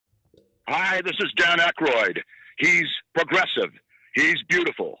Hi, this is Dan Aykroyd. He's progressive. He's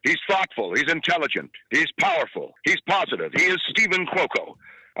beautiful. He's thoughtful. He's intelligent. He's powerful. He's positive. He is Stephen Cuoco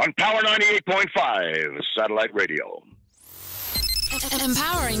on Power 98.5 Satellite Radio.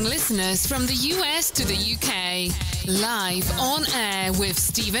 Empowering listeners from the US to the UK. Live on air with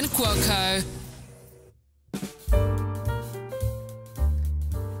Stephen Cuoco.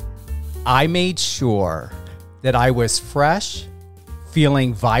 I made sure that I was fresh,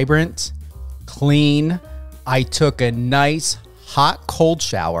 feeling vibrant, clean. I took a nice hot cold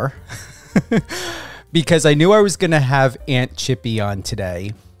shower because I knew I was going to have Aunt Chippy on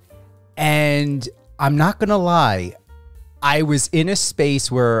today. And I'm not going to lie, I was in a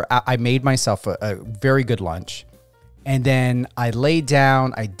space where I made myself a very good lunch. And then I laid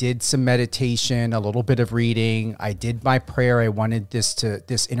down, I did some meditation, a little bit of reading. I did my prayer. I wanted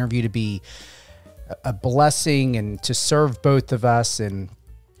this interview to be a blessing and to serve both of us. And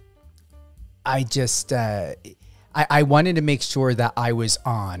I just, I wanted to make sure that I was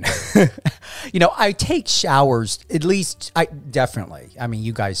on. You know, I take showers, at least, I mean,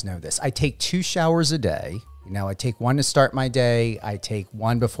 you guys know this. I take 2 showers a day. You know, I take one to start my day. I take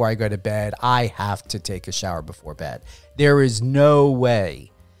one before I go to bed. I have to take a shower before bed. There is no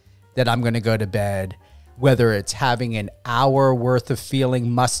way that I'm going to go to bed, whether it's having an hour worth of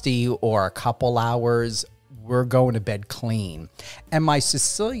feeling musty or a couple hours, we're going to bed clean. And my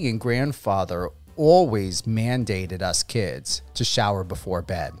Sicilian grandfather always mandated us kids to shower before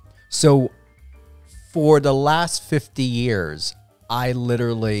bed. So for the last 50 years, I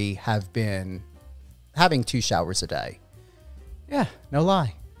literally have been having 2 showers a day. Yeah, no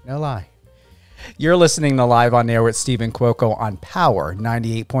lie. No lie. You're listening to Live on Air with Stephen Cuoco on Power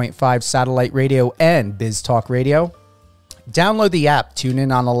 98.5 Satellite Radio and Biz Talk Radio. Download the app, tune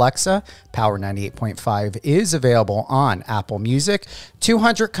in on Alexa. Power 98.5 is available on Apple Music,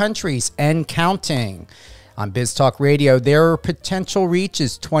 200 countries and counting. On Biz Talk Radio, their potential reach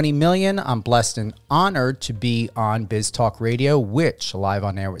is 20 million. I'm blessed and honored to be on Biz Talk Radio, which Live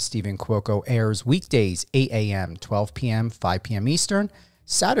on Air with Stephen Cuoco airs weekdays 8 a.m., 12 p.m., 5 p.m. Eastern,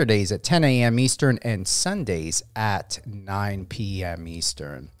 Saturdays at 10 a.m. Eastern, and Sundays at 9 p.m.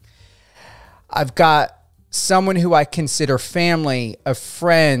 Eastern. I've got someone who I consider family, a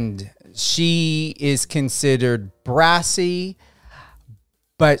friend. She is considered brassy,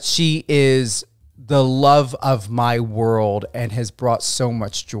 but she is the love of my world and has brought so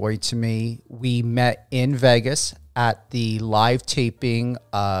much joy to me. We met in Vegas at the live taping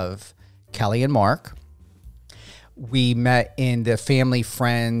of Kelly and Mark. We met in the family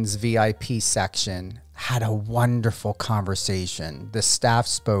friends VIP section, had a wonderful conversation. The staff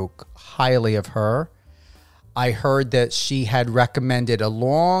spoke highly of her. I heard that she had recommended a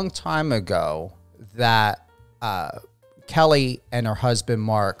long time ago that Kelly and her husband,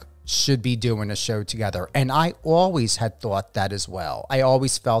 Mark, should be doing a show together. And I always had thought that as well. I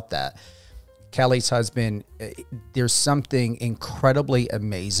always felt that. Kelly's husband, there's something incredibly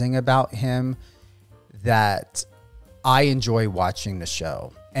amazing about him that I enjoy watching the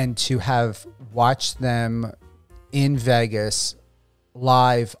show. And to have watched them in Vegas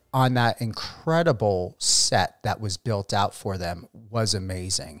live on that incredible set that was built out for them was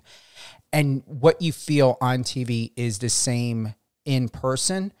amazing. And what you feel on TV is the same in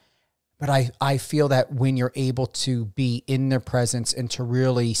person. But I feel that when you're able to be in their presence and to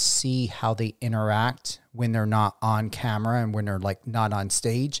really see how they interact when they're not on camera and when they're like not on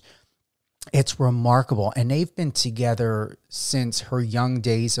stage, it's remarkable. And they've been together since her young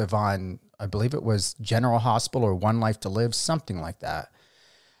days of on, I believe it was General Hospital or One Life to Live, something like that.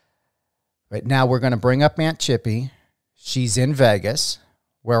 But now we're going to bring up Aunt Chippy. She's in Vegas,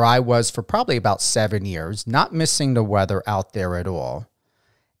 where I was for probably about 7 years, not missing the weather out there at all.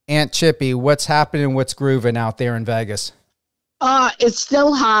 Aunt Chippy, what's happening? What's grooving out there in Vegas? It's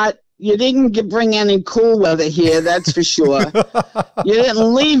still hot. You didn't bring any cool weather here, that's for sure. You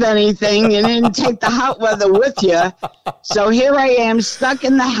didn't leave anything. You didn't take the hot weather with you. So here I am stuck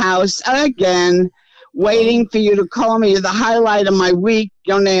in the house again, waiting for you to call me. The highlight of my week,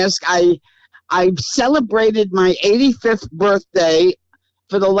 don't ask. I celebrated my 85th birthday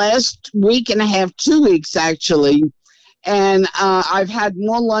for the last week and a half, 2 weeks actually. And I've had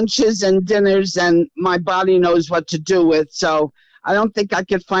more lunches and dinners than my body knows what to do with. So I don't think I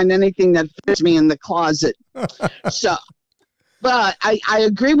could find anything that fits me in the closet. But I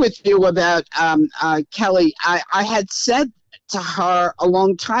agree with you about Kelly. I had said to her a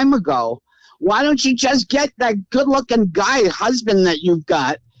long time ago, why don't you just get that good-looking guy husband that you've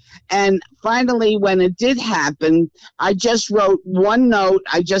got? And finally, when it did happen, I just wrote one note.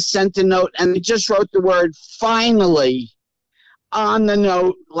 I just sent a note, and I just wrote the word finally on the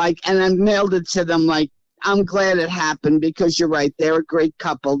note, like, and I mailed it to them, like, I'm glad it happened because you're right. They're a great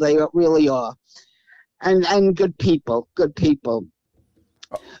couple. They really are. And good people, good people.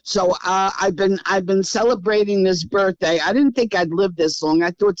 So I've been celebrating this birthday. I didn't think I'd live this long.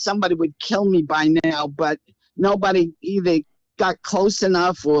 I thought somebody would kill me by now, but nobody either got close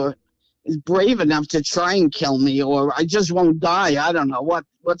enough or is brave enough to try and kill me, or I just won't die. I don't know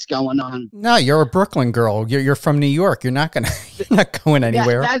what's going on. No, you're a Brooklyn girl. You're from New York. You're not going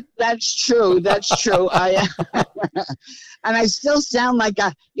anywhere. That's true. That's true. I and I still sound like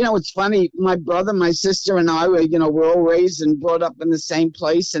it's funny. My brother, my sister, and I were, we're all raised and brought up in the same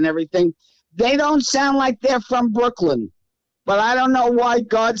place and everything. They don't sound like they're from Brooklyn. But I don't know why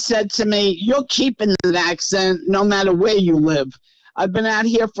God said to me, you're keeping that accent no matter where you live. I've been out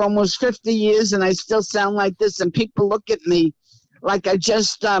here for almost 50 years and I still sound like this. And people look at me like I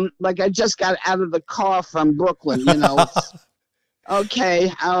just got out of the car from Brooklyn, Okay.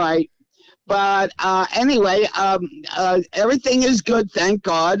 All right. But anyway, everything is good. Thank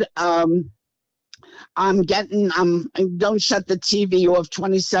God. I don't shut the TV off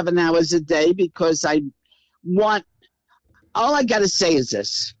 27 hours a day because all I got to say is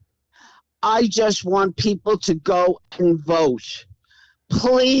this. I just want people to go and vote.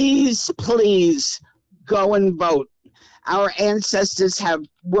 Please, please go and vote. Our ancestors have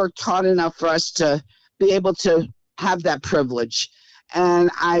worked hard enough for us to be able to have that privilege. And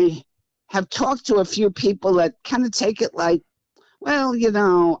I have talked to a few people that kind of take it like, well,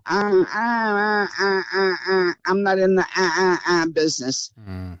 I'm not in the business.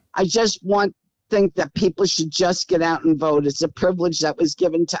 I just think that people should just get out and vote. It's a privilege that was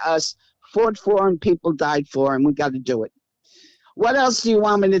given to us, fought for, and people died for, and we got to do it. What else do you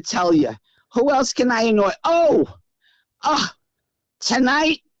want me to tell you? Who else can I annoy?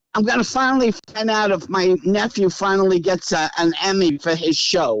 Tonight I'm going to finally find out if my nephew finally gets an Emmy for his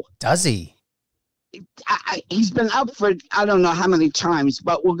show. Does he? He's been up for I don't know how many times,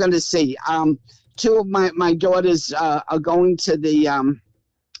 but we're going to see. Two of my daughters are going to the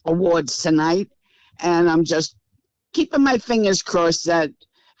awards tonight, and I'm just keeping my fingers crossed that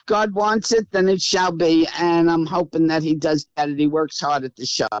if God wants it, then it shall be, and I'm hoping that he does that and he works hard at the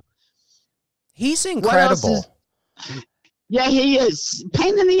show. He's incredible. Yeah, he is.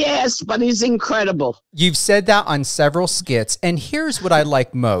 Pain in the ass, but he's incredible. You've said that on several skits, and here's what I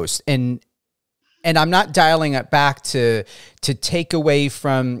like most, and I'm not dialing it back to take away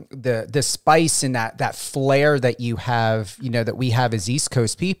from the spice and that flair that you have, that we have as East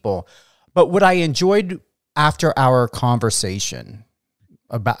Coast people. But what I enjoyed after our conversation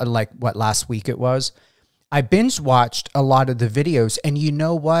about last week it was, I binge watched a lot of the videos, and you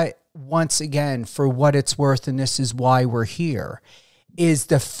know what? Once again, for what it's worth, and this is why we're here, is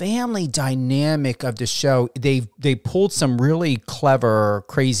the family dynamic of the show. They pulled some really clever,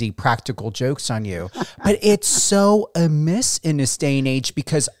 crazy practical jokes on you, but it's so amiss in this day and age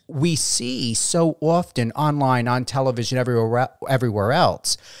because we see so often online, on television, everywhere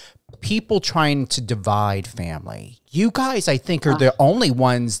else, people trying to divide family. You guys, I think, are the only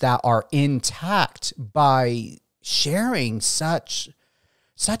ones that are intact by sharing such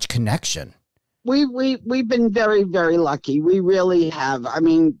connection. We've been very, very lucky. We really have. I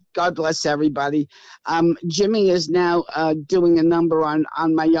mean, God bless everybody. Jimmy is now doing a number on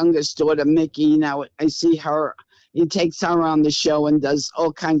my youngest daughter, Mickey. Now I see her. He takes her on the show and does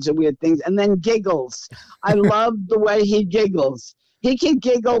all kinds of weird things, and then giggles. I love the way he giggles. He can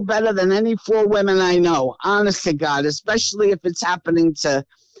giggle better than any four women I know, honest to God, especially if it's happening to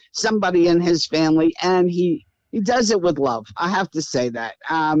somebody in his family. And he does it with love. I have to say that.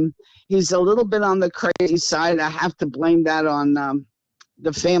 He's a little bit on the crazy side. I have to blame that on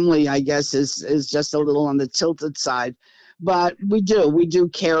the family, I guess, is just a little on the tilted side. But we do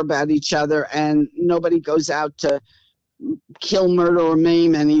care about each other, and nobody goes out to kill, murder, or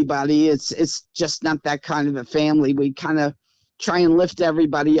maim anybody. It's just not that kind of a family. We kind of try and lift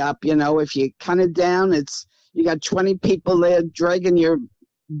everybody up. If you kind of down, you got 20 people there dragging your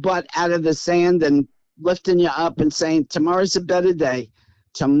butt out of the sand and lifting you up and saying, tomorrow's a better day.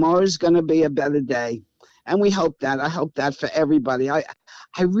 Tomorrow's going to be a better day. And we hope that. I hope that for everybody. I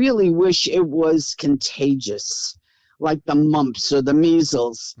really wish it was contagious, like the mumps or the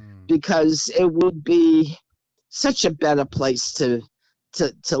measles, because it would be such a better place to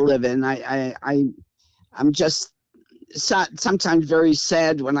live in. I'm just sometimes very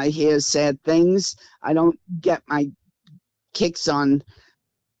sad when I hear sad things. I don't get my kicks on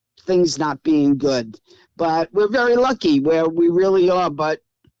things not being good, but we're very lucky where we really are. But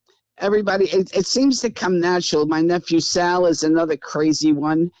everybody, it seems to come natural. My nephew Sal is another crazy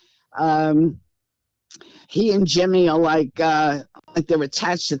one. he and Jimmy are like they're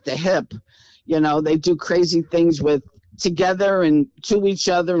attached at the hip. You know, they do crazy things with together and to each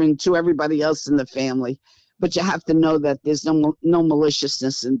other and to everybody else in the family. But you have to know that there's no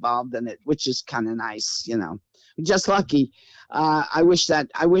maliciousness involved in it, which is kind of nice. You know, just lucky. I wish that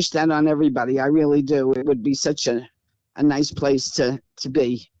on everybody. I really do. It would be such a nice place to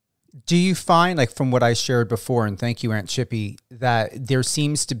be. Do you find, like from what I shared before, and thank you, Aunt Chippy, that there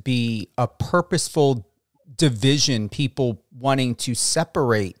seems to be a purposeful division, people wanting to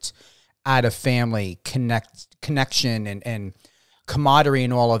separate out of family connection and camaraderie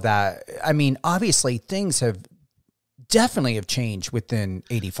and all of that? I mean, obviously things have definitely changed within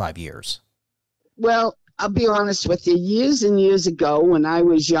 85 years. Well, I'll be honest with you. Years and years ago, when I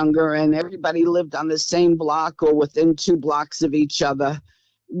was younger and everybody lived on the same block or within 2 blocks of each other,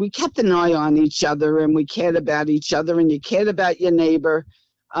 we kept an eye on each other and we cared about each other, and you cared about your neighbor.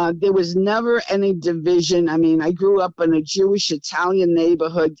 There was never any division. I mean, I grew up in a Jewish, Italian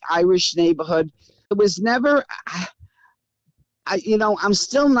neighborhood, Irish neighborhood. It was never, I'm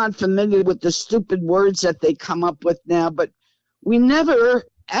still not familiar with the stupid words that they come up with now, but we never,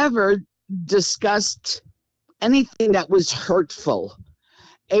 ever discussed anything that was hurtful.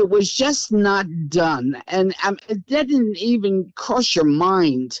 It was just not done. And it didn't even cross your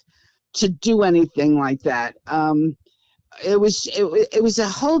mind to do anything like that. It was a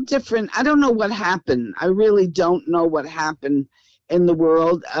whole different, I don't know what happened. I really don't know what happened in the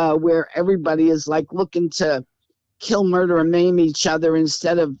world where everybody is like looking to kill, murder, and maim each other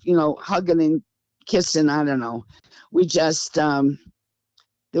instead of, hugging and kissing. I don't know. We just,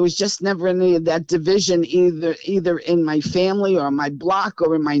 there was just never any of that division either in my family or my block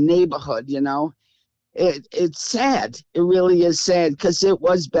or in my neighborhood, It's sad. It really is sad because it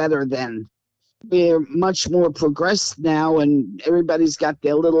was better then. We're much more progressed now, and everybody's got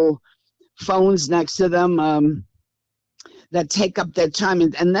their little phones next to them that take up their time.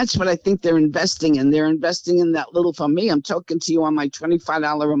 And that's what I think they're investing in. They're investing in that little, for me, I'm talking to you on my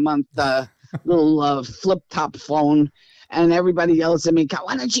 $25 a month little flip-top phone. And everybody yells at me,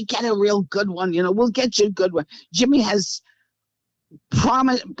 why don't you get a real good one? We'll get you a good one. Jimmy has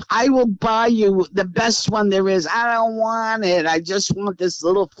promised, I will buy you the best one there is. I don't want it. I just want this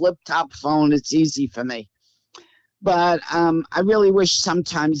little flip-top phone. It's easy for me. But I really wish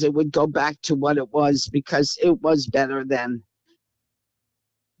sometimes it would go back to what it was, because it was better then.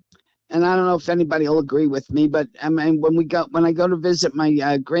 And I don't know if anybody will agree with me, but I mean, when I go to visit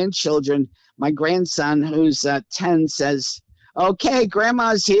my grandchildren, my grandson, who's 10, says, "Okay,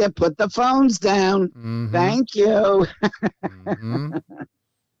 Grandma's here. Put the phones down." Mm-hmm. Thank you. Mm-hmm.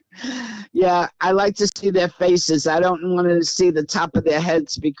 Yeah, I like to see their faces. I don't want to see the top of their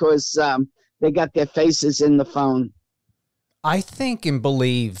heads because they got their faces in the phone. I think and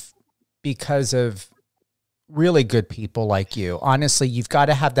believe, because of really good people like you, honestly, you've got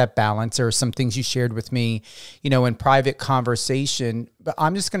to have that balance. There are some things you shared with me, in private conversation, but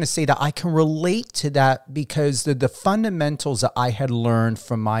I'm just going to say that I can relate to that because the fundamentals that I had learned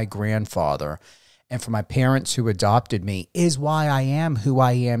from my grandfather and from my parents who adopted me is why I am who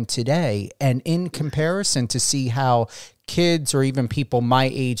I am today. And in comparison to see how kids or even people my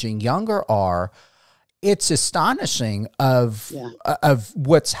age and younger are, it's astonishing of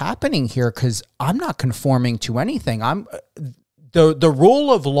what's happening here, because I'm not conforming to anything. I'm the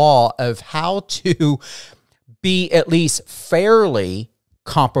rule of law of how to be at least fairly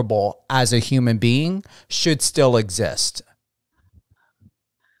comparable as a human being should still exist.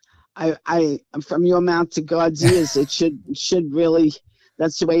 I from your mouth to God's ears, it should really,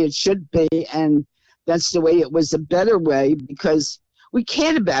 that's the way it should be, and that's the way it was a better way, because we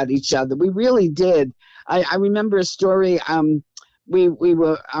cared about each other. We really did. I remember a story. We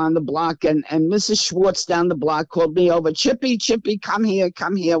were on the block, and Mrs. Schwartz down the block called me over. Chippy, come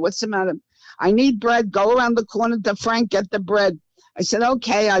here. What's the matter? I need bread. Go around the corner to Frank, get the bread. I said,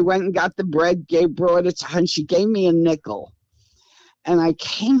 okay. I went and got the bread, brought it to her, and she gave me a nickel. And I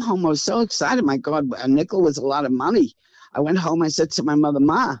came home. I was so excited. My God, a nickel was a lot of money. I went home. I said to my mother,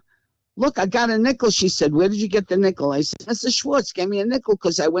 Ma, look, I got a nickel. She said, where did you get the nickel? I said, Mrs. Schwartz gave me a nickel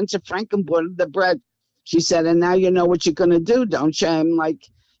because I went to Frank and bought the bread. She said, and now you know what you're going to do, don't you? I'm like,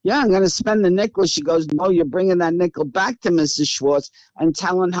 yeah, I'm going to spend the nickel. She goes, no, you're bringing that nickel back to Mrs. Schwartz and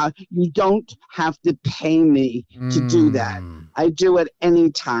telling her you don't have to pay me to do that. I do it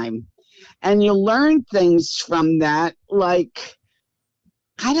anytime. And you learn things from that. Like,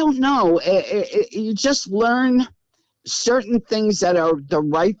 I don't know. You just learn certain things that are the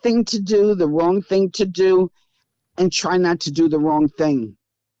right thing to do, the wrong thing to do, and try not to do the wrong thing.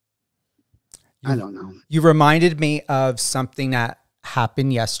 I don't know. You reminded me of something that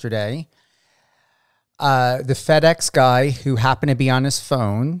happened yesterday. the FedEx guy who happened to be on his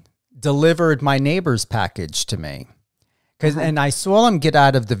phone delivered my neighbor's package to me. And I saw him get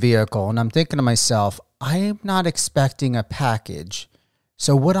out of the vehicle, and I'm thinking to myself, I'm not expecting a package.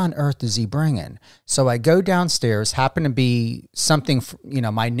 So what on earth is he bringing? So I go downstairs, happen to be something,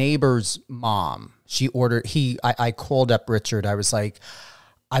 my neighbor's mom. She ordered, I called up Richard. I was like,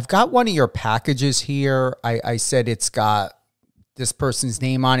 I've got one of your packages here. I said, it's got this person's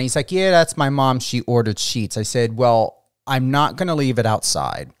name on it. He's like, yeah, that's my mom. She ordered sheets. I said, well, I'm not going to leave it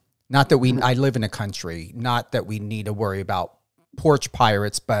outside. Not that I live in a country, not that we need to worry about porch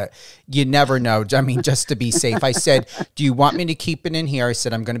pirates, but you never know. I mean, just to be safe. I said, do you want me to keep it in here? I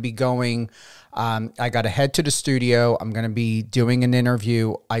said, I'm going to be going, I got to head to the studio. I'm going to be doing an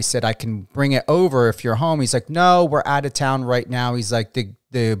interview. I said, I can bring it over if you're home. He's like, no, we're out of town right now. He's like,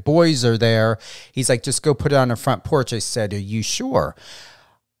 the boys are there. He's like, just go put it on the front porch. I said, are you sure?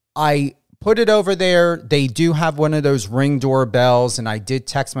 I put it over there. They do have one of those Ring doorbells, and I did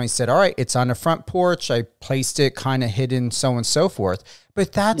text him. I said, all right, it's on the front porch. I placed it kind of hidden, so on and so forth.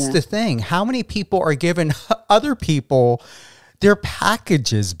 But that's the thing. How many people are giving other people their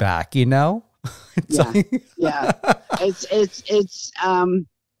packages back, It's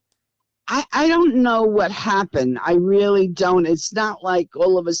I don't know what happened. I really don't. It's not like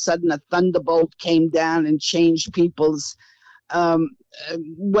all of a sudden a thunderbolt came down and changed people's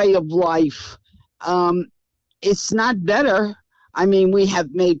way of life. It's not better. I mean, we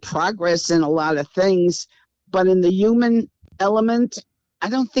have made progress in a lot of things, but in the human element, I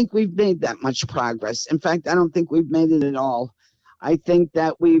don't think we've made that much progress. In fact, I don't think we've made it at all. I think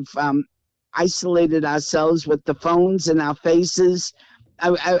that we've isolated ourselves with the phones in our faces.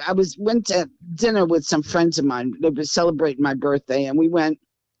 I went to dinner with some friends of mine. They were celebrating my birthday, and we went.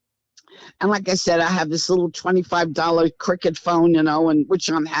 And like I said, I have this little $25 Cricket phone, and which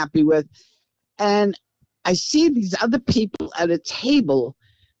I'm happy with. And I see these other people at a table,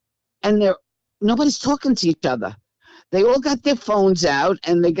 and nobody's talking to each other. They all got their phones out,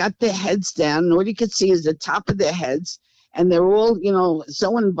 and they got their heads down, and all you can see is the top of their heads, and they're all,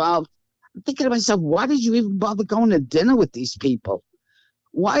 so involved. I'm thinking to myself, why did you even bother going to dinner with these people?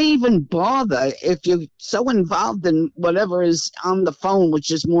 Why even bother if you're so involved in whatever is on the phone, which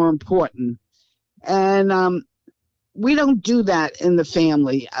is more important? And we don't do that in the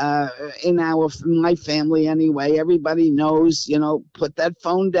family, in my family anyway. Everybody knows, put that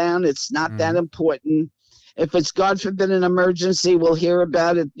phone down. It's not that important. If it's, God forbid, an emergency, we'll hear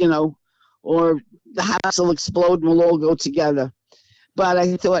about it, or the house will explode and we'll all go together. But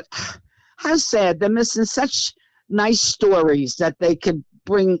I thought, how sad. They're missing such nice stories that they could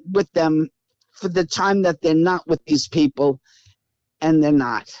bring with them for the time that they're not with these people, and they're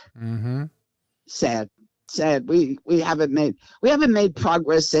not. Sad. We haven't made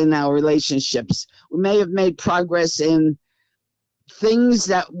progress in our relationships. We may have made progress in things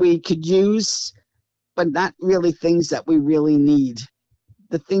that we could use, but not really things that we really need.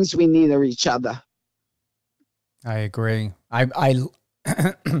 The things we need are each other. I agree. I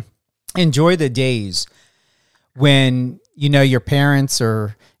enjoy the days when your parents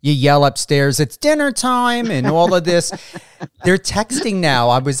you yell upstairs, it's dinner time and all of this. They're texting now.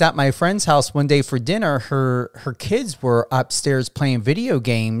 I was at my friend's house one day for dinner. Her kids were upstairs playing video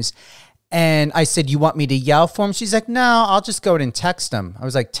games. And I said, you want me to yell for them? She's like, no, I'll just go and text them. I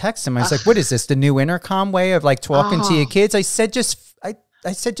was like, text them. I was like, what is this? The new intercom way of like talking to your kids? I said, just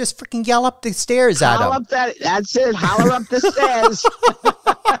freaking yell up the stairs at them. That's it. Holler up the stairs.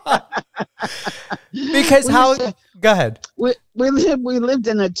 Because go ahead. We lived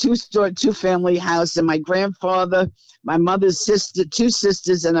in a two-family house, and my grandfather, my mother's sister, two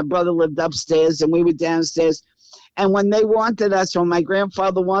sisters, and a brother lived upstairs, and we were downstairs. And when my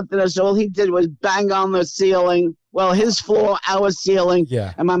grandfather wanted us, all he did was bang on the ceiling. Well, his floor, our ceiling.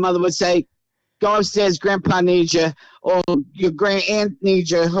 Yeah. And my mother would say, go upstairs, Grandpa needs you, or your grand aunt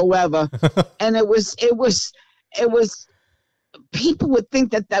needs you, whoever. And it was, people would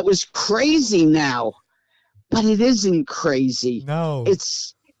think that was crazy now, but it isn't crazy. No.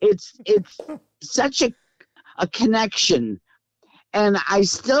 It's such a connection. And I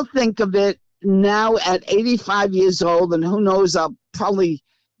still think of it now at 85 years old, and who knows, I'll probably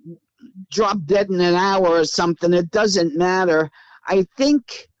drop dead in an hour or something. It doesn't matter. I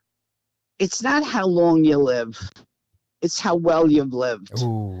think it's not how long you live. It's how well you've lived.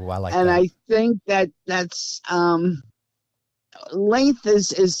 Ooh, I like that. And I think that's length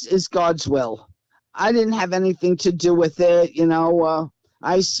is God's will. I didn't have anything to do with it.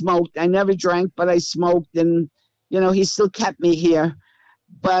 I smoked. I never drank, but I smoked, and, he still kept me here.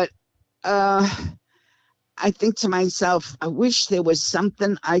 But I think to myself, I wish there was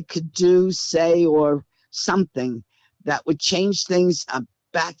something I could do, say, or something that would change things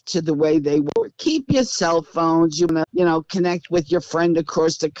back to the way they were. Keep your cell phones. You know, connect with your friend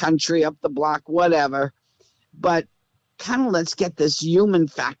across the country, up the block, whatever. But kind of let's get this human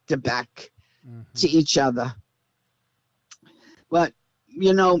factor back to each other. But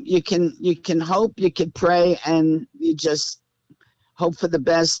you know, you can hope, you can pray, and you just hope for the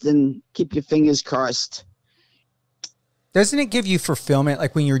best and keep your fingers crossed. Doesn't it give you fulfillment,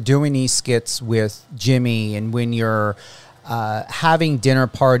 like when you're doing these skits with Jimmy, and when you're having dinner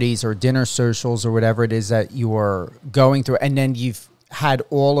parties or dinner socials or whatever it is that you're going through, and then you've had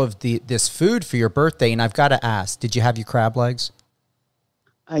all of this food for your birthday? And I've got to ask, did you have your crab legs?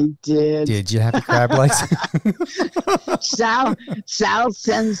 I did. Did you have your crab legs? Sal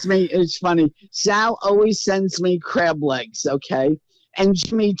sends me, it's funny, Sal always sends me crab legs, okay? And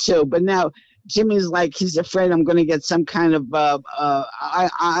Jimmy too. But now Jimmy's like, he's afraid I'm going to get some kind of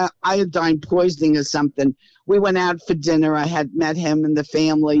iodine poisoning or something. We went out for dinner. I had met him and the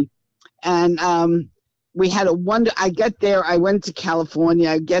family. And we had I get there. I went to California.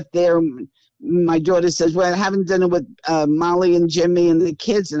 I get there. My daughter says, we're having dinner with Molly and Jimmy and the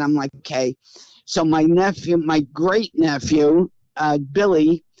kids. And I'm like, okay. So my nephew, my great nephew,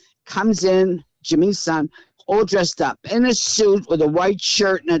 Billy, comes in, Jimmy's son, all dressed up in a suit with a white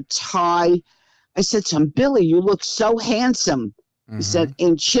shirt and a tie. I said to him, Billy, you look so handsome. He said,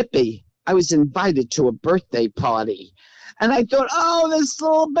 in Chippy, I was invited to a birthday party. And I thought, oh, this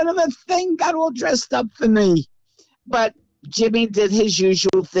little bit of a thing got all dressed up for me. But Jimmy did his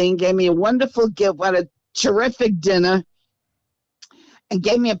usual thing, gave me a wonderful gift, what a terrific dinner, and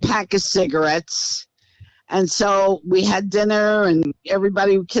gave me a pack of cigarettes. And so we had dinner, and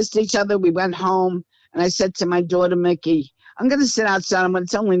everybody kissed each other. We went home, and I said to my daughter, Mickey, I'm going to sit outside.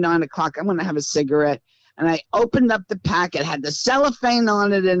 It's only 9 o'clock. I'm going to have a cigarette. And I opened up the pack. It had the cellophane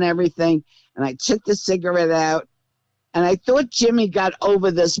on it and everything, and I took the cigarette out. And I thought Jimmy got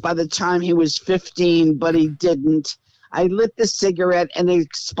over this by the time he was 15, but he didn't. I lit the cigarette and it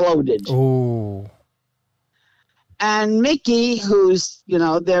exploded. Oh. And Mickey, who's, you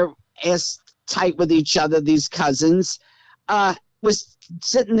know, they're ass tight with each other, these cousins, was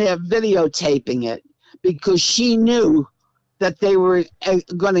sitting there videotaping it because she knew that they were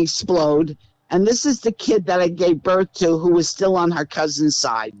going to explode. And this is the kid that I gave birth to who was still on her cousin's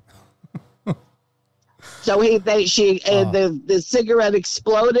side. So the cigarette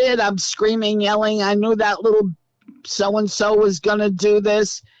exploded. I'm screaming, yelling. I knew that little so-and-so was going to do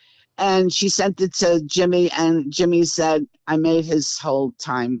this. And she sent it to Jimmy, and Jimmy said, I made his whole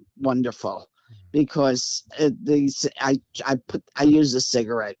time wonderful because I used a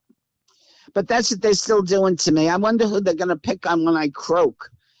cigarette. But that's what they're still doing to me. I wonder who they're going to pick on when I croak.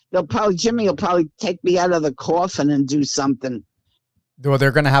 Jimmy will probably take me out of the coffin and do something. Well,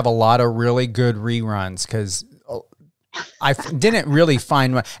 they're going to have a lot of really good reruns because I didn't really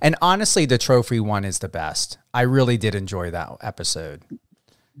find one. And honestly, the trophy one is the best. I really did enjoy that episode.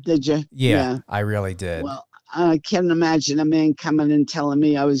 Did you? Yeah, I really did. Well, I can't imagine a man coming and telling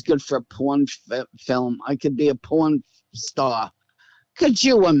me I was good for a porn film. I could be a porn star. Could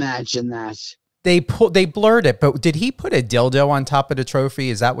you imagine that? They blurred it, but did he put a dildo on top of the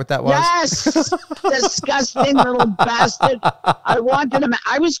trophy? Is that what that was? Yes, disgusting little bastard. I wanted him.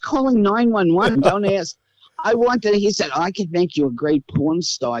 I was calling 911. Don't ask. He said, oh, I could make you a great porn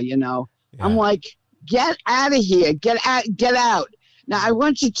star, you know. Yeah. I'm like, get out of here. Get out. Now, I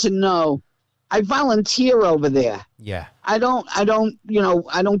want you to know, I volunteer over there. Yeah. I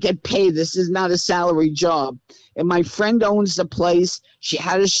don't get paid. This is not a salary job. And my friend owns the place. She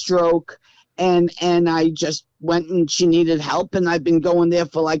had a stroke. And I just went, and she needed help, and I've been going there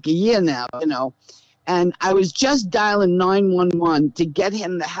for like a year now, you know. And I was just dialing 911 to get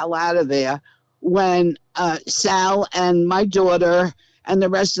him the hell out of there when Sal and my daughter and the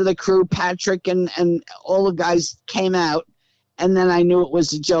rest of the crew, Patrick and all the guys came out. And then I knew it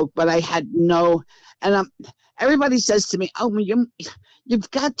was a joke, but I had no. And everybody says to me, oh, you've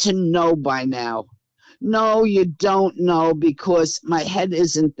got to know by now. No, you don't know, because my head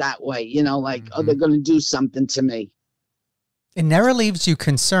isn't that way, you know, like, oh, they're going to do something to me. It never leaves you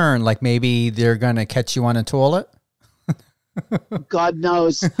concerned, like maybe they're going to catch you on a toilet? God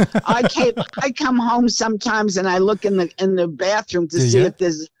knows. I come home sometimes and I look in the bathroom to see if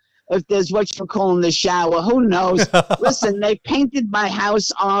there's what you're calling the shower. Who knows? Listen, they painted my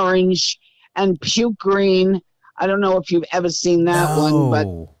house orange and puke green. I don't know if you've ever seen that one, but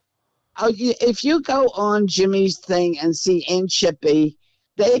if you go on Jimmy's thing and see Aunt Chippy,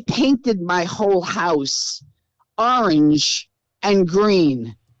 they painted my whole house orange and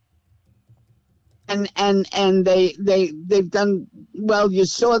green. and they've done well. You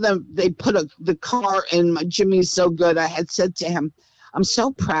saw them. They put the car in. Jimmy's so good. I had said to him, "I'm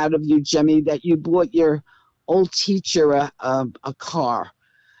so proud of you, Jimmy, that you bought your old teacher a car."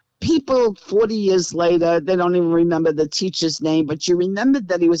 People 40 years later, they don't even remember the teacher's name, but you remembered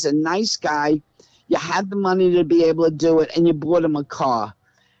that he was a nice guy. You had the money to be able to do it, and you bought him a car.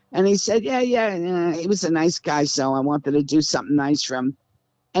 And he said, yeah, he was a nice guy, so I wanted to do something nice for him.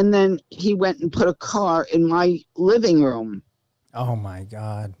 And then he went and put a car in my living room. Oh, my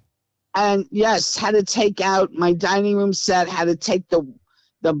God. And, yes, had to take out my dining room set, had to take the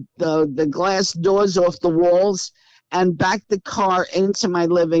glass doors off the walls, and back the car into my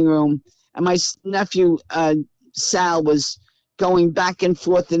living room. And my nephew, Sal, was going back and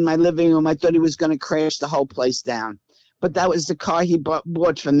forth in my living room. I thought he was going to crash the whole place down. But that was the car he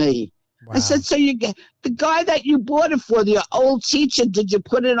bought for me. Wow. I said, so the guy that you bought it for, the old teacher, did you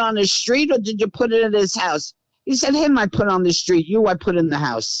put it on the street or did you put it in his house? He said, him I put on the street. You I put in the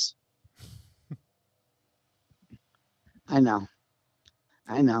house. I know.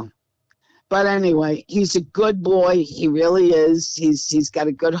 But anyway, he's a good boy. He really is. He's got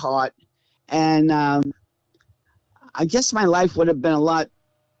a good heart. And I guess my life would have been a lot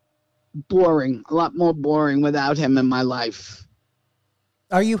more boring without him in my life.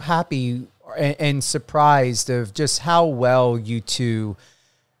 Are you happy and surprised of just how well you two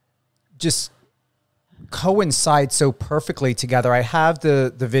just coincide so perfectly together? I have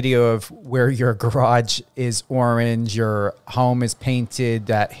the video of where your garage is orange, your home is painted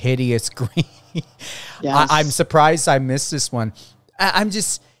that hideous green. Yes. I'm surprised I missed this one. I'm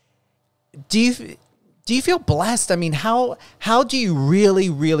just, do you feel blessed? I mean, how do you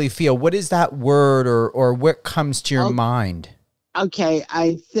really feel? What is that word or what comes to your mind? Okay,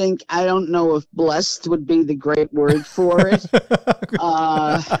 I don't know if blessed would be the great word for it.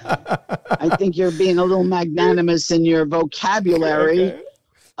 I think you're being a little magnanimous in your vocabulary.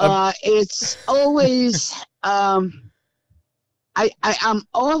 Okay. It's always, I'm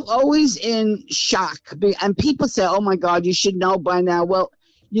always in shock. And people say, oh my God, you should know by now. Well,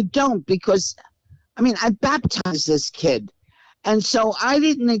 you don't, because, I mean, I baptized this kid. And so I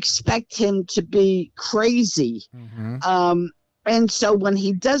didn't expect him to be crazy. Mm-hmm. And so when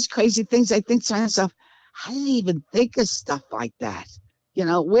he does crazy things, I think to myself, I didn't even think of stuff like that. You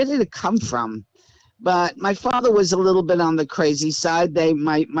know, where did it come from? But my father was a little bit on the crazy side.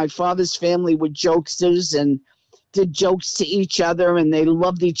 My father's family were jokesters and did jokes to each other, and they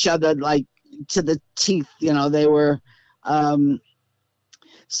loved each other like to the teeth. You know, they were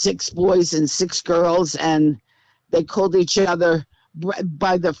 6 boys and 6 girls, and they called each other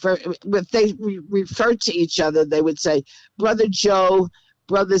by if they referred to each other, they would say Brother Joe,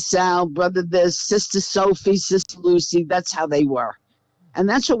 Brother Sal, Brother this, Sister Sophie, Sister Lucy. That's how they were. And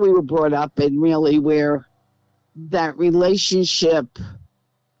that's what we were brought up in, really, where that relationship,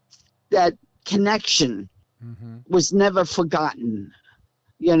 that connection was never forgotten.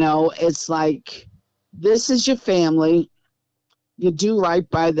 You know, it's like, this is your family. You do right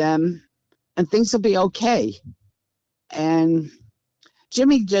by them, and things will be okay. And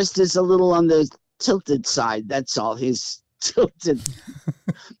Jimmy just is a little on the tilted side. That's all. He's tilted.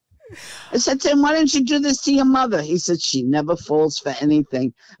 I said to him, why don't you do this to your mother? He said, she never falls for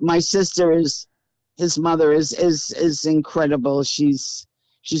anything. My sister his mother is incredible. She's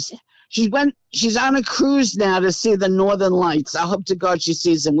on a cruise now to see the Northern Lights. I hope to God she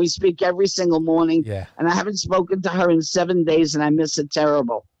sees them. We speak every single morning. Yeah. And I haven't spoken to her in 7 days, and I miss it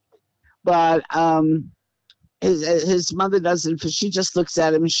terrible. But, his mother doesn't, because she just looks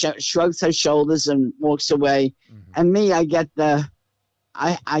at him, shrugs her shoulders, and walks away. Mm-hmm. And me, I get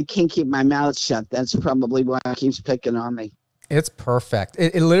I can't keep my mouth shut. That's probably why he keeps picking on me. It's perfect.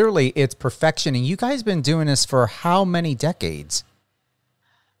 It literally, it's perfection. And you guys been doing this for how many decades?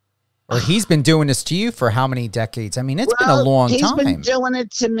 Or he's been doing this to you for how many decades? I mean, it's been a long time. He's been doing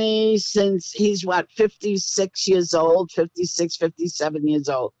it to me since he's, 56 years old, 56, 57 years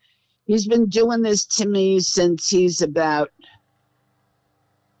old. He's been doing this to me since he's about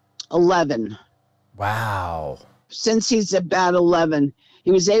 11. Wow. Since he's about 11.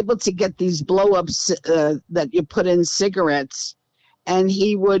 He was able to get these blow-ups that you put in cigarettes, and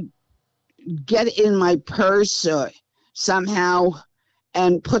he would get in my purse somehow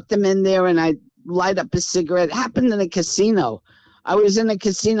and put them in there, and I'd light up a cigarette. It happened in a casino. I was in a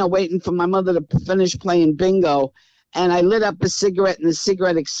casino waiting for my mother to finish playing bingo, and I lit up a cigarette, and the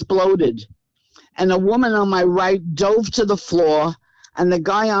cigarette exploded. And a woman on my right dove to the floor, and the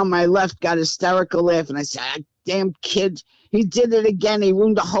guy on my left got hysterical laugh. And I said, damn kid, he did it again. He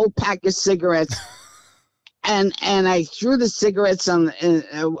ruined a whole pack of cigarettes. And I threw the cigarettes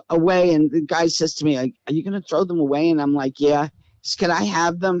away, and the guy says to me, "Are you going to throw them away?" And I'm like, "Yeah." He said, "Can I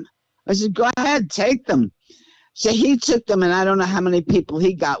have them?" I said, "Go ahead, take them." So he took them, and I don't know how many people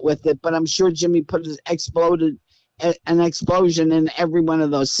he got with it, but I'm sure Jimmy put an explosion in every one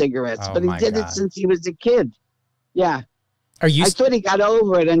of those cigarettes. Oh But he my did God. it since he was a kid. Yeah. Are you? I thought he got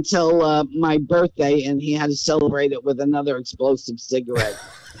over it until my birthday, and he had to celebrate it with another explosive cigarette.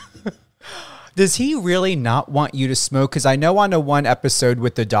 Does he really not want you to smoke? Because I know on a one episode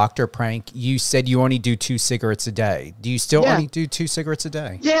with the doctor prank, you said you only do 2 cigarettes a day. Do you still only do 2 cigarettes a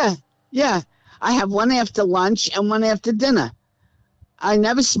day? Yeah, yeah. I have one after lunch and one after dinner. I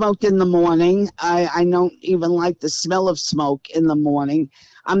never smoked in the morning. I don't even like the smell of smoke in the morning.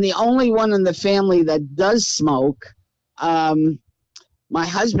 I'm the only one in the family that does smoke. My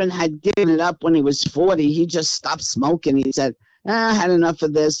husband had given it up when he was 40. He just stopped smoking. He said, I had enough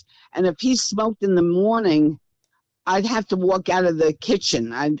of this. And if he smoked in the morning, I'd have to walk out of the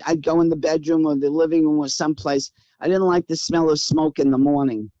kitchen. I'd go in the bedroom or the living room or someplace. I didn't like the smell of smoke in the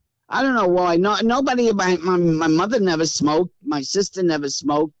morning. I don't know why. Nobody, my mother never smoked. My sister never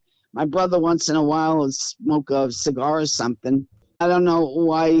smoked. My brother once in a while would smoke a cigar or something. I don't know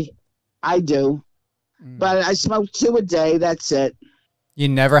why I do. But I smoke 2 a day. That's it. You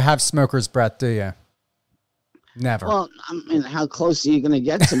never have smoker's breath, do you? Never. Well, I mean, how close are you going to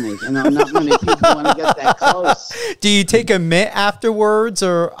get to me? Not many people want to get that close. Do you take a mint afterwards?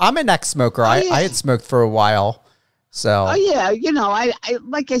 Or I'm an ex-smoker. I had smoked for a while. So. Oh yeah, I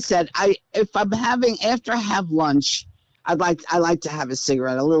like I said, if I'm having after I have lunch, I like to have a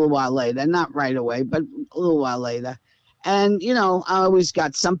cigarette a little while later, not right away, but a little while later. And I always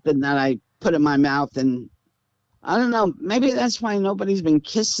got something that I put in my mouth, and I don't know, maybe that's why nobody's been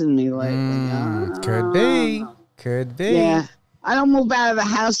kissing me lately. Could be. Yeah. I don't move out of the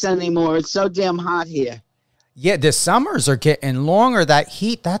house anymore. It's so damn hot here. Yeah, the summers are getting longer. That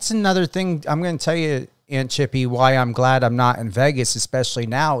heat, that's another thing I'm going to tell you, Aunt Chippy, why I'm glad I'm not in Vegas, especially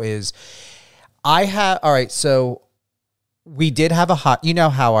now, is all right, so we did have a hot, you know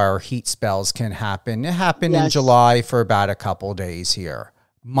how our heat spells can happen. It happened in July for about a couple days here.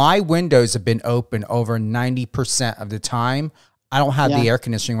 My windows have been open over 90% of the time. I don't have the air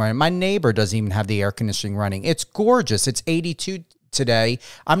conditioning running. My neighbor doesn't even have the air conditioning running. It's gorgeous. It's 82 today.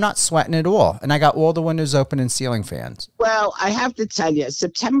 I'm not sweating at all. And I got all the windows open and ceiling fans. Well, I have to tell you,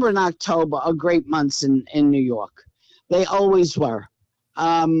 September and October are great months in New York. They always were.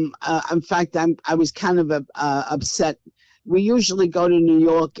 In fact, I was kind of upset. We usually go to New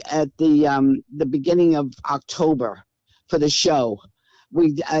York at the beginning of October for the show.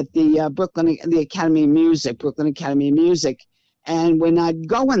 We at the Academy of Music, Brooklyn Academy of Music. And we're not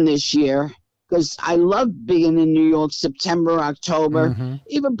going this year because I love being in New York September, October,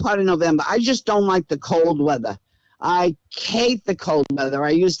 even part of November. I just don't like the cold weather. I hate the cold weather. I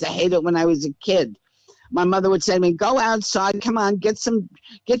used to hate it when I was a kid. My mother would say to me, go outside, come on, get your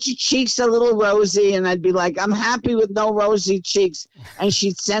cheeks a little rosy. And I'd be like, I'm happy with no rosy cheeks. And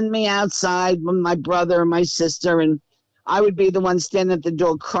she'd send me outside with my brother and my sister, and I would be the one standing at the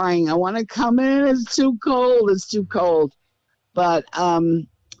door crying, I want to come in. It's too cold. It's too cold. But I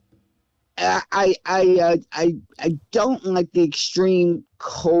don't like the extreme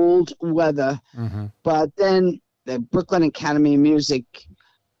cold weather. But then the Brooklyn Academy of Music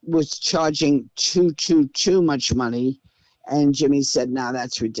was charging too much money, and Jimmy said, "No,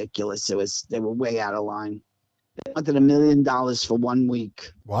 that's ridiculous." They were way out of line. They wanted $1 million for 1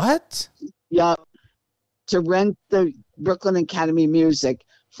 week. What? Yeah, to rent the Brooklyn Academy of Music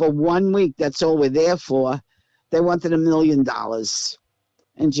for 1 week. That's all we're there for. They wanted $1 million,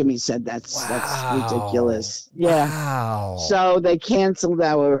 and Jimmy said that's ridiculous. Yeah. Wow. So they canceled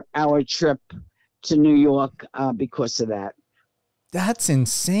our trip to New York because of that. That's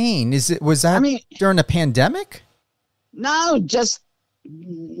insane. Was that during a pandemic? No, just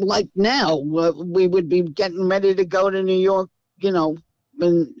like now. We would be getting ready to go to New York,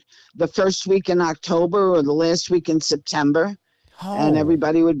 in the first week in October or the last week in September. And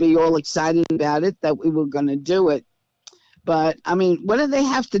everybody would be all excited about it, that we were going to do it. But, what do they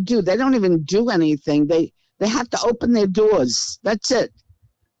have to do? They don't even do anything. They have to open their doors. That's it.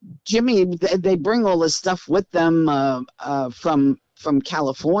 Jimmy, they bring all this stuff with them from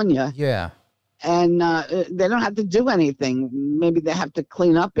California. Yeah. And they don't have to do anything. Maybe they have to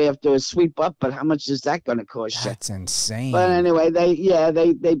clean up after or sweep up, but how much is that going to cost you? That's insane. But anyway,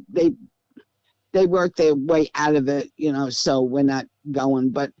 they work their way out of it, so we're not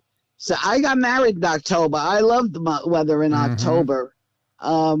going. But so I got married in October. I loved the weather in October,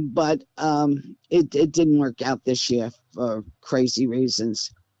 but it didn't work out this year for crazy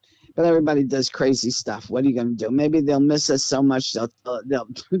reasons. But everybody does crazy stuff. What are you going to do? Maybe they'll miss us so much they'll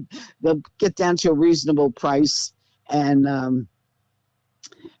they'll get down to a reasonable price and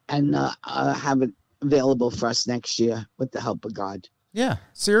have it available for us next year with the help of God. Yeah,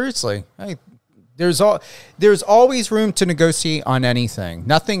 seriously. Hey, there's always room to negotiate on anything.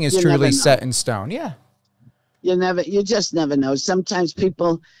 Nothing is truly set in stone. Yeah. You just never know. Sometimes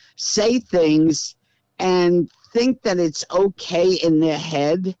people say things and think that it's okay in their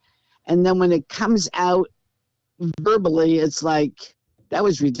head. And then when it comes out verbally, it's like, that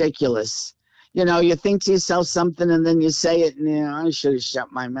was ridiculous. You know, you think to yourself something and then you say it and, I should have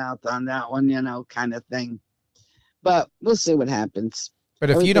shut my mouth on that one, kind of thing. But we'll see what happens.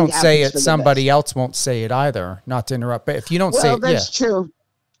 But if you don't say it, somebody else won't say it either. Not to interrupt, but if you don't say it, that's true.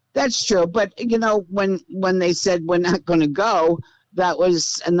 That's true. But, when they said we're not going to go, that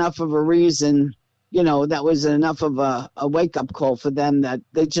was enough of a reason, that was enough of a wake-up call for them that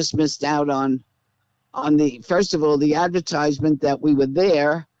they just missed out on first of all, the advertisement that we were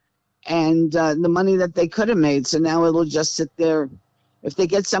there and the money that they could have made. So now it'll just sit there. If they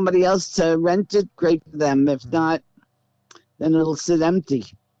get somebody else to rent it, great for them. If not, then it'll sit empty.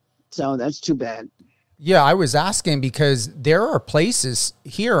 So that's too bad. Yeah, I was asking because there are places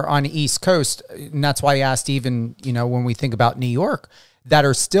here on the East Coast, and that's why I asked even, when we think about New York, that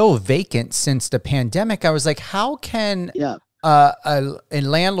are still vacant since the pandemic. I was like, how can a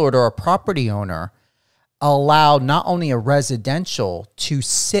landlord or a property owner allow not only a residential to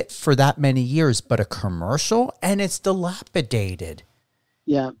sit for that many years, but a commercial, and it's dilapidated?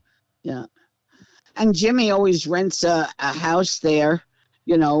 Yeah, yeah. And Jimmy always rents a house there.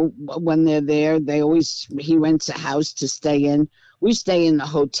 When they're there, he rents a house to stay in. We stay in the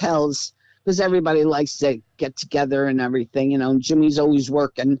hotels because everybody likes to get together and everything. Jimmy's always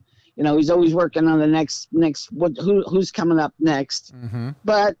working. He's always working on the next who's coming up next. Mm-hmm.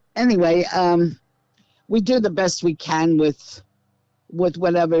 But anyway, we do the best we can with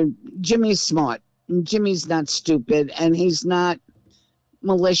whatever. Jimmy's smart. And Jimmy's not stupid, and he's not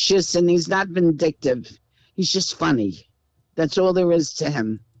malicious, and he's not vindictive. He's just funny. That's all there is to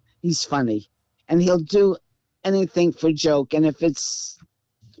him. He's funny, and he'll do anything for joke. And if it's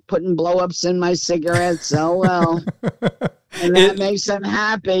putting blow-ups in my cigarettes, oh well, and that makes him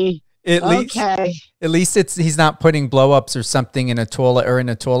happy. At least he's not putting blow-ups or something in a toilet or in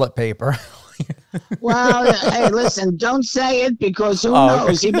a toilet paper. Well, hey, listen, don't say it because who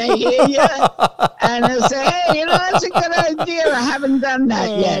knows? He may hear you and he'll say, hey, that's a good idea. I haven't done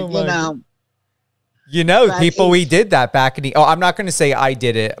that yet, But people, we did that back in I'm not going to say I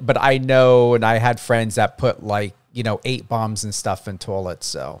did it, but I know, and I had friends that put 8 bombs and stuff in toilets.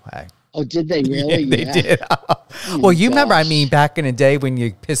 So, hey. Oh, did they really? Yeah, they did. Well, you remember, back in the day when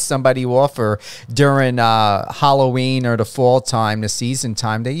you pissed somebody off or during Halloween or the fall time, the season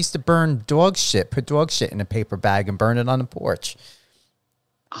time, they used to burn dog shit, put dog shit in a paper bag and burn it on the porch.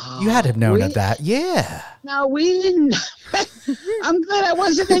 You had to have known of that. Yeah. No, we didn't. I'm glad I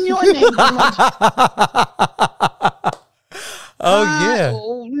wasn't in your neighborhood. Yeah.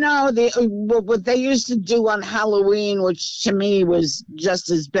 No, what they used to do on Halloween, which to me was just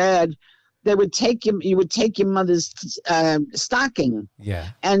as bad, you would take your mother's stocking.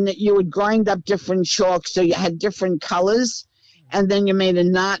 Yeah. And you would grind up different chalk so you had different colors. And then you made a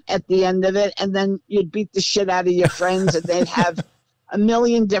knot at the end of it. And then you'd beat the shit out of your friends and they'd have a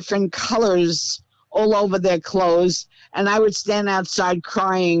million different colors all over their clothes. And I would stand outside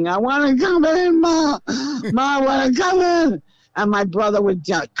crying, I want to come in, Ma. Ma, I want to come in. And my brother would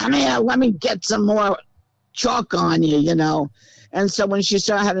come here, let me get some more chalk on you, And so when she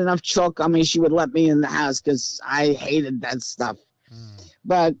saw I had enough chalk on me, she would let me in the house because I hated that stuff.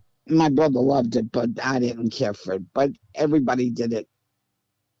 But my brother loved it, but I didn't care for it. But everybody did it.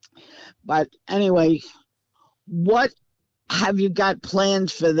 But anyway, what have you got planned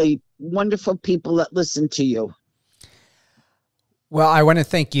for the wonderful people that listen to you? Well, I want to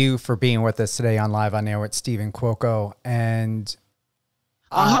thank you for being with us today on Live on Air with Stephen Cuoco. And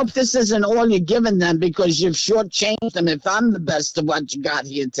I hope this isn't all you're giving them because you've shortchanged them if I'm the best of what you got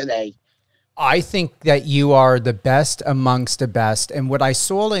here today. I think that you are the best amongst the best. And what I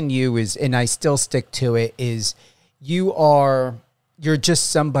saw in you is, and I still stick to it, is you're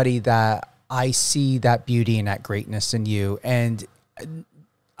just somebody that I see that beauty and that greatness in you. And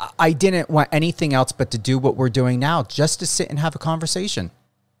I didn't want anything else but to do what we're doing now, just to sit and have a conversation.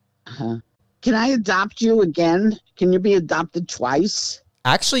 Can I adopt you again? Can you be adopted twice?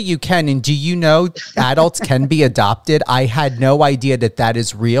 Actually, you can. And do you know adults can be adopted? I had no idea that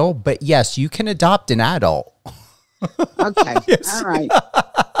is real. But yes, you can adopt an adult. Okay. Yes. All right.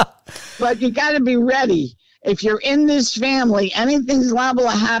 But you got to be ready. if you're in this family, anything's liable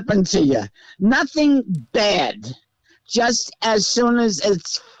to happen to you. Nothing bad. Just as soon as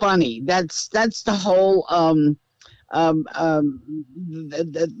it's funny. That's the whole the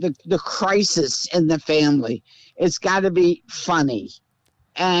crisis in the family. It's got to be funny.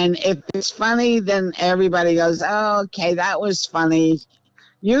 And if it's funny, then everybody goes, oh, okay, that was funny.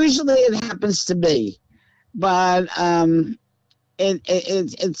 Usually it happens to be, but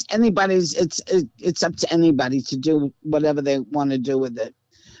it's anybody's. It's up to anybody to do whatever they want to do with it.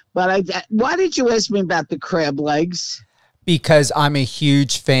 But why did you ask me about the crab legs? Because I'm a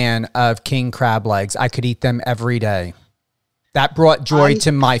huge fan of king crab legs. I could eat them every day. That brought joy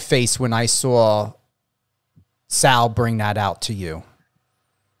to my face when I saw Sal bring that out to you.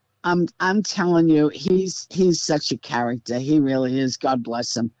 I'm telling you, he's such a character. He really is. God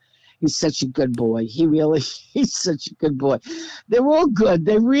bless him. He's such a good boy. He's such a good boy. They're all good.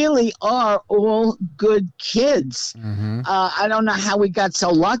 They really are all good kids. Mm-hmm. I don't know how we got so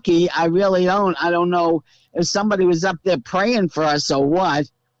lucky. I really don't. I don't know if somebody was up there praying for us or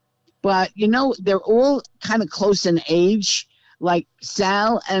what. But, you know, they're all kind of close in age. Like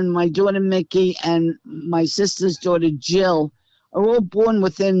Sal and my daughter Mickey and my sister's daughter Jill are all born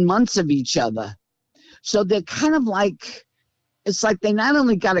within months of each other. So they're kind of like, it's like they not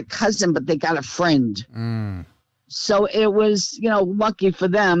only got a cousin, but they got a friend. Mm. So it was, you know, lucky for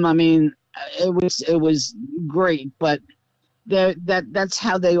them. I mean, it was great, but that's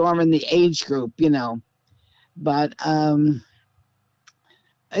how they are in the age group, you know. But they're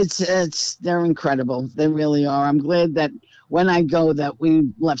incredible. They really are. I'm glad that when I go that we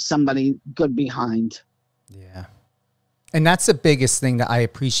left somebody good behind. Yeah. And that's the biggest thing that I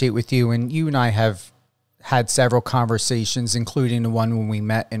appreciate with you. And you and I have had several conversations, including the one when we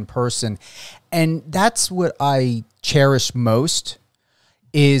met in person. And that's what I cherish most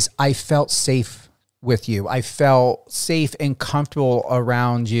is I felt safe with you. I felt safe and comfortable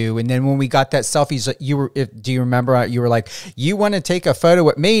around you. And then when we got that selfies, do you remember you were like, you want to take a photo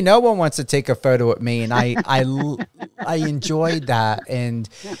with me? No one wants to take a photo with me. And I enjoyed that. And,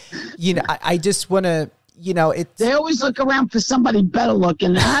 you know, I just want to, you know, they always look around for somebody better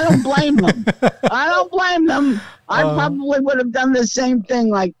looking. I don't blame them. I don't blame them. I probably would have done the same thing.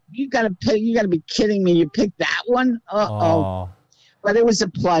 Like, you gotta be kidding me. You picked that one? Uh-oh. But it was a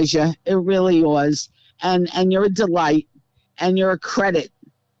pleasure. It really was. And you're a delight. And you're a credit.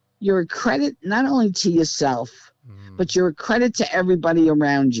 You're a credit not only to yourself, but you're a credit to everybody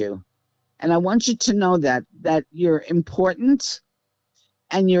around you. And I want you to know that you're important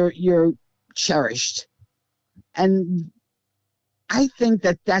and you're cherished. And I think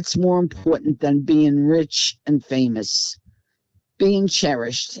that that's more important than being rich and famous, being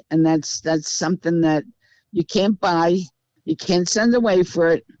cherished. And that's something that you can't buy, you can't send away for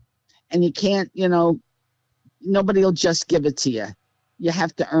it, and you can't, you know, nobody will just give it to you. You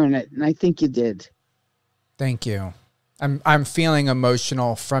have to earn it. And I think you did. Thank you. I'm feeling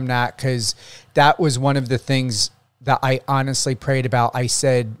emotional from that because that was one of the things that I honestly prayed about. I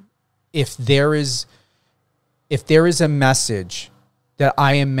said, if there is a message that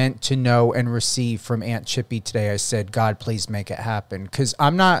I am meant to know and receive from Aunt Chippy today, I said, God, please make it happen. Because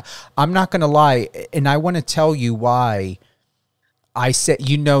I'm not going to lie, and I want to tell you why. I said,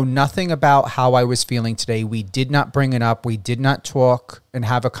 you know nothing about how I was feeling today. We did not bring it up. We did not talk and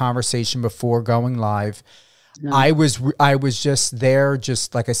have a conversation before going live. No. I was just there,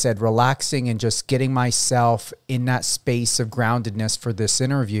 just like I said, relaxing and just getting myself in that space of groundedness for this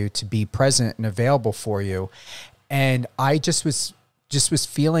interview to be present and available for you. And I just was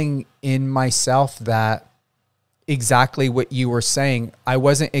feeling in myself that exactly what you were saying. I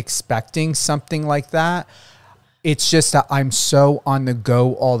wasn't expecting something like that. It's just that I'm so on the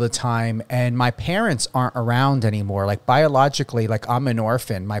go all the time, and my parents aren't around anymore. Like biologically, like I'm an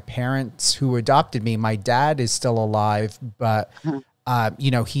orphan. My parents who adopted me, my dad is still alive, but you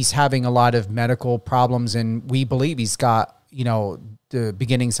know, he's having a lot of medical problems, and we believe he's got, you know, the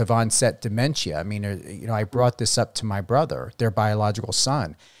beginnings of onset dementia. I mean, you know, I brought this up to my brother, their biological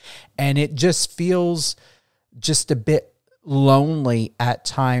son, and it just feels just a bit lonely at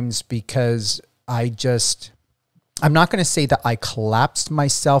times because I'm not going to say that I collapsed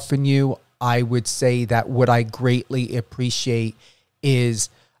myself in you. I would say that what I greatly appreciate is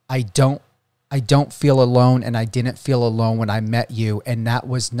I don't feel alone, and I didn't feel alone when I met you, and that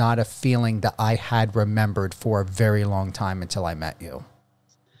was not a feeling that I had remembered for a very long time until I met you.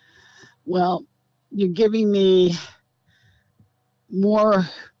 Well, you're giving me more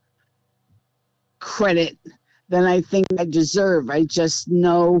credit than I think I deserve. I just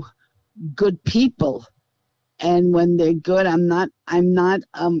know good people. And when they're good, I'm not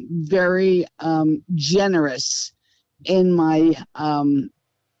very generous in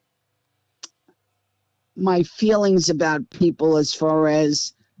my feelings about people as far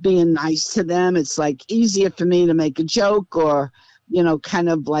as being nice to them. It's like easier for me to make a joke or, kind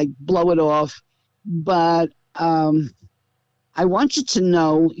of like blow it off. But I want you to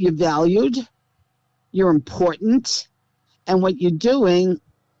know you're valued, you're important, and what you're doing,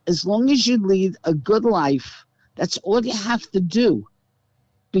 as long as you lead a good life, that's all you have to do.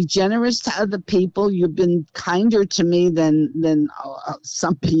 Be generous to other people. You've been kinder to me than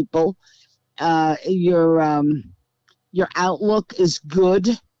some people. Your outlook is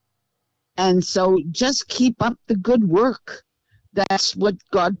good. And so just keep up the good work. That's what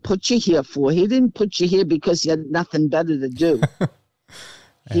God put you here for. He didn't put you here because you had nothing better to do. Yeah.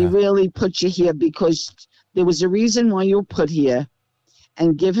 He really put you here because there was a reason why you were put here,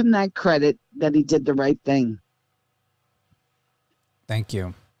 and give him that credit that he did the right thing. Thank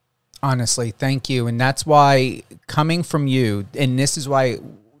you. Honestly, thank you. And that's why, coming from you, and this is why I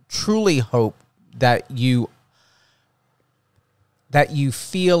truly hope that you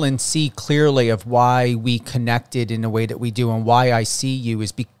feel and see clearly of why we connected in the way that we do, and why I see you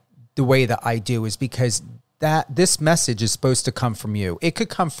is the way that I do is because that this message is supposed to come from you. It could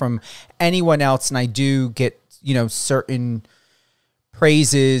come from anyone else, and I do get, certain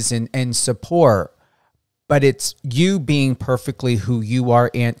praises and support, but it's you being perfectly who you are,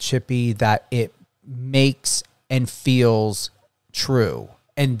 Aunt Chippy, that it makes and feels true.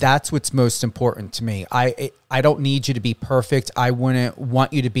 And that's what's most important to me. I don't need you to be perfect. I wouldn't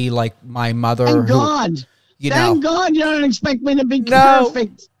want you to be like my mother. Thank God. Thank God you don't expect me to be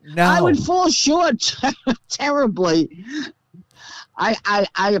perfect. No. I would fall short terribly. I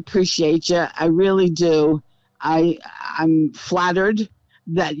appreciate you. I really do. I'm flattered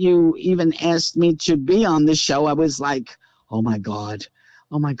that you even asked me to be on the show. I was like, oh my God,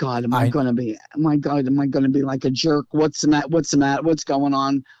 am I going to be like a jerk? What's the matter? What's going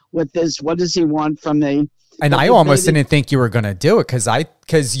on with this? What does he want from me? And I almost didn't think you were going to do it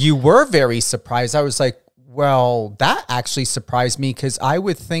because you were very surprised. I was like, well, that actually surprised me, because I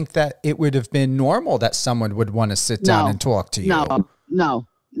would think that it would have been normal that someone would want to sit down and talk to you. No.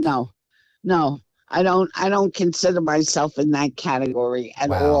 I don't consider myself in that category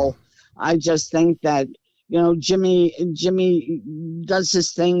at all. I just think that, Jimmy does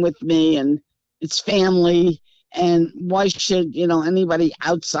his thing with me, and it's family. And why should, anybody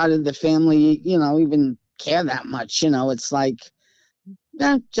outside of the family, even care that much? It's like,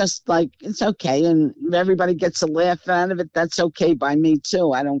 just like, it's okay. And if everybody gets a laugh out of it, that's okay by me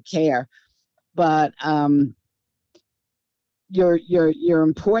too. I don't care. But you're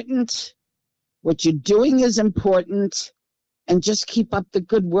important. What you're doing is important, and just keep up the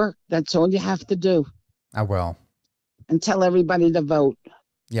good work. That's all you have to do. I will. And tell everybody to vote.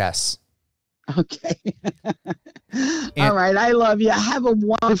 Yes. Okay. All right. I love you. Have a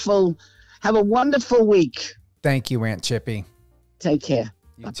wonderful week. Thank you, Aunt Chippy. Take care.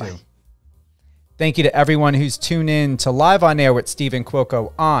 You too. Thank you to everyone who's tuned in to Live on Air with Stephen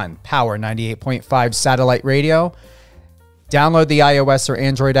Cuoco on Power 98.5 Satellite Radio. Download the iOS or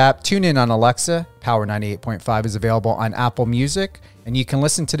Android app. Tune in on Alexa. Power 98.5 is available on Apple Music. And you can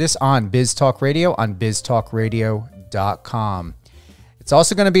listen to this on Biz Talk Radio on biztalkradio.com. It's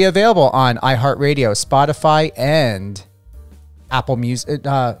also going to be available on iHeartRadio, Spotify, and Apple Music.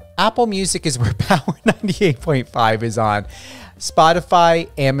 Apple Music is where Power 98.5 is on. Spotify,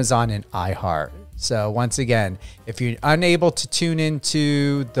 Amazon, and iHeart. So once again, if you're unable to tune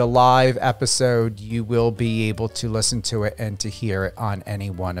into the live episode, you will be able to listen to it and to hear it on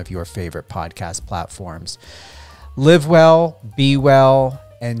any one of your favorite podcast platforms. Live well, be well,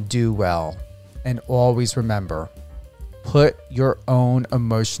 and do well. And always remember, put your own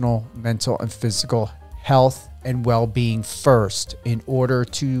emotional, mental, and physical health and well-being first in order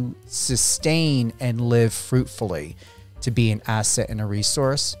to sustain and live fruitfully, to be an asset and a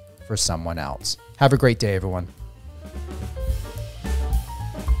resource for someone else. Have a great day, everyone.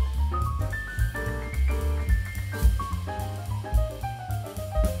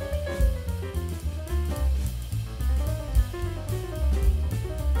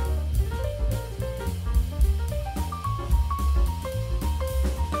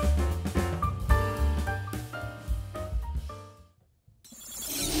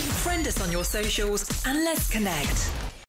 Friend us on your socials and let's connect.